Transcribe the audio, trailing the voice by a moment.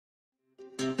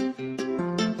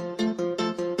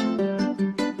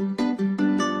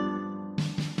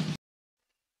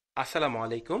আসসালামু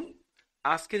আলাইকুম।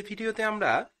 আজকের ভিডিওতে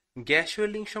আমরা গ্যাস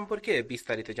ওয়েল্ডিং সম্পর্কে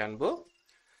বিস্তারিত জানব।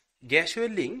 গ্যাস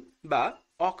ওয়েল্ডিং বা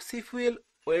অক্সিফুয়েল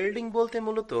ওয়েল্ডিং বলতে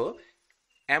মূলত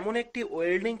এমন একটি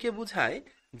ওয়েল্ডিংকে বোঝায়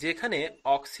যেখানে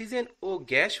অক্সিজেন ও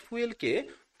গ্যাস ফুয়েলকে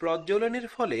প্রজ্বলনের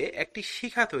ফলে একটি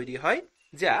শিখা তৈরি হয়,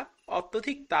 যা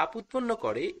অত্যধিক তাপ উৎপন্ন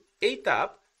করে। এই তাপ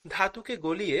ধাতুকে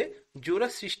গলিয়ে জোড়া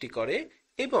সৃষ্টি করে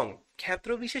এবং ক্ষেত্র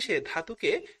বিশেষে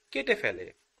ধাতুকে কেটে ফেলে।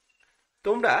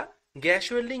 তোমরা গ্যাস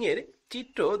ওয়েল্ডিং এর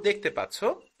চিত্র দেখতে পাচ্ছ।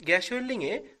 গ্যাস ওয়েল্ডিং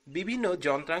এ বিভিন্ন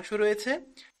যন্ত্রাংশ রয়েছে,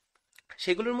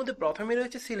 সেগুলোর মধ্যে প্রথমে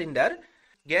রয়েছে সিলিন্ডার।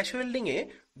 গ্যাস ওয়েল্ডিং এ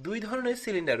দুই ধরনের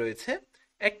সিলিন্ডার রয়েছে,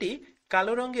 একটি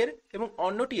কালো রঙের এবং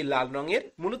অন্যটি লাল রঙের।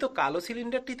 মূলত কালো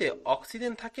সিলিন্ডারটিতে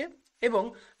অক্সিজেন থাকে এবং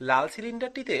লাল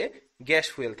সিলিন্ডারটিতে গ্যাস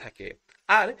ফুয়েল থাকে।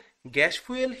 আর গ্যাস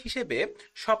ফুয়েল হিসেবে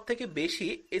সব থেকে বেশি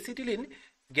এসিটিলিন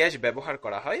গ্যাস ব্যবহার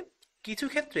করা হয়। কিছু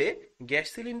ক্ষেত্রে গ্যাস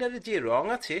সিলিন্ডারের যে রং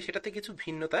আছে সেটাতে কিছু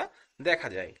ভিন্নতা দেখা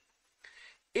যায়।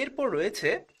 এরপর রয়েছে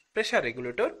প্রেসার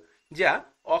রেগুলেটর, যা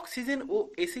অক্সিজেন ও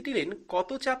এসিটিলিন কত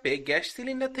চাপে গ্যাস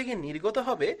সিলিন্ডার থেকে নির্গত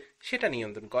হবে সেটা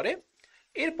নিয়ন্ত্রণ করে।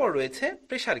 এরপর রয়েছে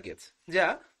প্রেসার গেজ, যা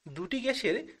দুটি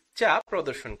গ্যাসের চাপ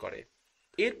প্রদর্শন করে।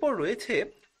 এরপর রয়েছে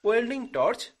ওয়েল্ডিং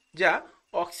টর্চ, যা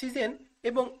অক্সিজেন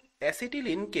এবং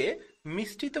অ্যাসিটিলিনকে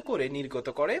মিশ্রিত করে নির্গত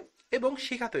করে এবং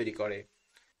শিখা তৈরি করে।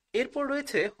 এরপর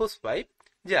রয়েছে হোস পাইপ,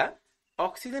 যা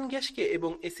অক্সিজেন গ্যাসকে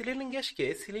এবং এসিটিলিন গ্যাসকে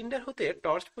সিলিন্ডার হতে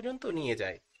টর্চ পর্যন্ত নিয়ে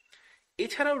যায়।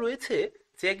 এছাড়াও রয়েছে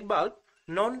চেক বাল্ব,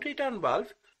 নন রিটার্ন বাল্ব।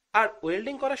 আর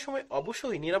ওয়েল্ডিং করার সময়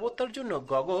অবশ্যই নিরাপত্তার জন্য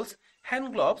গগলস, হ্যান্ড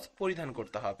গ্লোভস পরিধান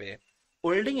করতে হবে।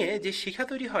 ওয়েল্ডিং এ যে শিখা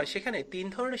তৈরি হয় সেখানে তিন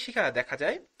ধরনের শিখা দেখা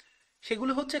যায়।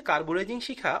 সেগুলো হচ্ছে কার্বুরেজিং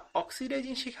শিখা,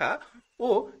 অক্সিডাইজিং শিখা ও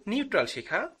নিউট্রাল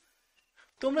শিখা।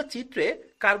 তোমরা চিত্রে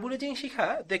কার্বুরেজিং শিখা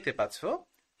দেখতে পাচ্ছ।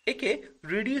 একে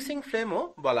রিডিউসিং ফ্লেমও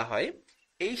বলা হয়।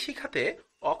 এই শিখাতে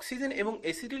অক্সিজেন এবং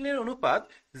এসিটিলিনের অনুপাত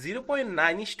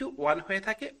 0.9:1 হয়ে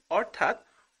থাকে, অর্থাৎ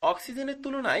অক্সিজেনের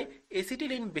তুলনায়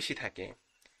এসিটিলিন বেশি থাকে।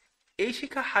 এই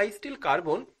শিখা হাই স্টিল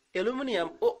কার্বন, অ্যালুমিনিয়াম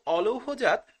ও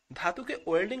অলৌহজাত ধাতুকে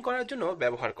ওয়েল্ডিং করার জন্য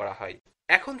ব্যবহার করা হয়।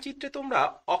 এখন চিত্রে তোমরা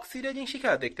অক্সিডাইজিং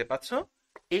শিখা দেখতে পাচ্ছ।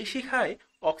 এই শিখায়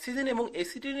অক্সিজেন এবং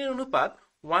এসিটিলিনের অনুপাত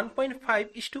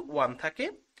 1.5:1 থাকে,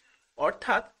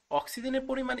 অর্থাৎ অক্সিজেনের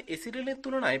পরিমাণ এসিটিলিনের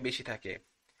তুলনায় বেশি থাকে।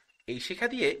 এই শিখা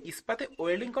দিয়ে ইস্পাতে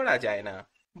ওয়েল্ডিং করা যায় না,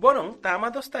 বরং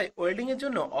তামাদস্তায় ওয়েল্ডিং এর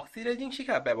জন্য অক্সিডাইজিং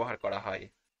শিখা ব্যবহার করা হয়।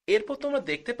 এরপর তোমরা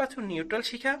দেখতে পাচ্ছ নিউট্রাল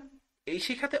শিখা। এই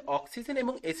শিখাতে অক্সিজেন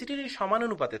এবং এসিটিলিন সমান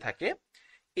অনুপাতে থাকে।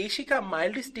 এই শিখা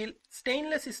mild still,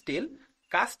 stainless steel,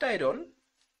 cast iron,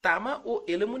 তামা ও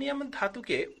অ্যালুমিনিয়াম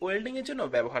ধাতুকে ওয়েল্ডিং এর জন্য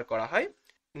ব্যবহার করা হয়।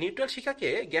 নিউট্রাল শিখাকে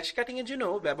গ্যাস কাটিং এর জন্য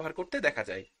ব্যবহার করতে দেখা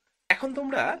যায়। এখন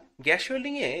তোমরা গ্যাস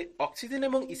ওয়েল্ডিং এ অক্সিজেন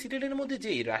এবং এসিটিলিনের মধ্যে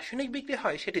যে রাসায়নিক বিক্রিয়া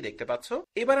হয় সেটি দেখতে পাচ্ছ।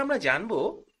 এবার আমরা জানবো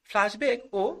ফ্ল্যাশব্যাক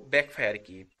ও ব্যাকফায়ার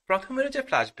কি। প্রথমে রয়েছে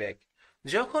ফ্ল্যাশব্যাক।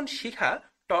 যখন শিখা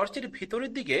টর্চের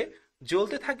ভিতরের দিকে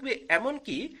জ্বলতে থাকবে,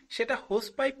 এমনকি সেটা হোস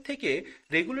পাইপ থেকে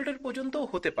রেগুলেটর পর্যন্তও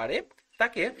হতে পারে,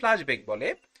 তাকে ফ্ল্যাশব্যাক বলে।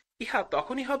 ইহা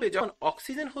তখনই হবে যখন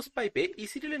অক্সিজেন হোস পাইপে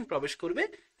এসিটিলিন প্রবেশ করবে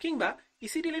কিংবা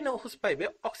এসিটিলিন ও হোস পাইপে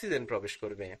অক্সিজেন প্রবেশ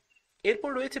করবে। এরপর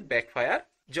রয়েছে ব্যাকফায়ার।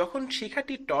 যখন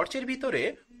শিখাটি টর্চের ভিতরে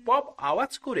পপ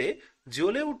আওয়াজ করে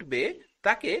জ্বলে উঠবে,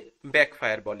 তাকে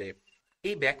ব্যাকফায়ার বলে।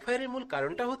 এই ব্যাকফায়ারের মূল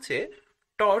কারণটা হচ্ছে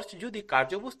টর্চ যদি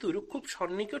কার্যবস্তুর খুব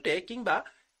সন্নিকটে কিংবা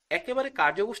একেবারে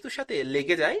কার্যবস্তুর সাথে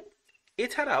লেগে যায়।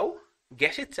 এছাড়াও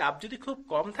গ্যাসের চাপ যদি খুব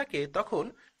কম থাকে তখন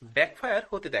ব্যাকফায়ার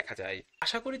হতে দেখা যায়।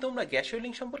 আশা করি তোমরা গ্যাস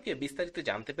ওয়েল্ডিং সম্পর্কে বিস্তারিত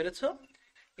জানতে পেরেছো।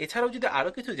 এছাড়াও যদি আরো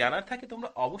কিছু জানার থাকে তোমরা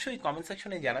অবশ্যই কমেন্ট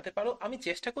সেকশনে জানাতে পারো, আমি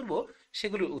চেষ্টা করব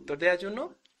সেগুলোর উত্তর দেওয়ার জন্য।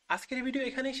 আজকের ভিডিও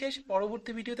এখানেই শেষ,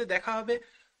 পরবর্তী ভিডিওতে দেখা হবে।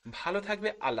 ভালো থাকবে,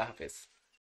 আল্লাহ হাফেজ।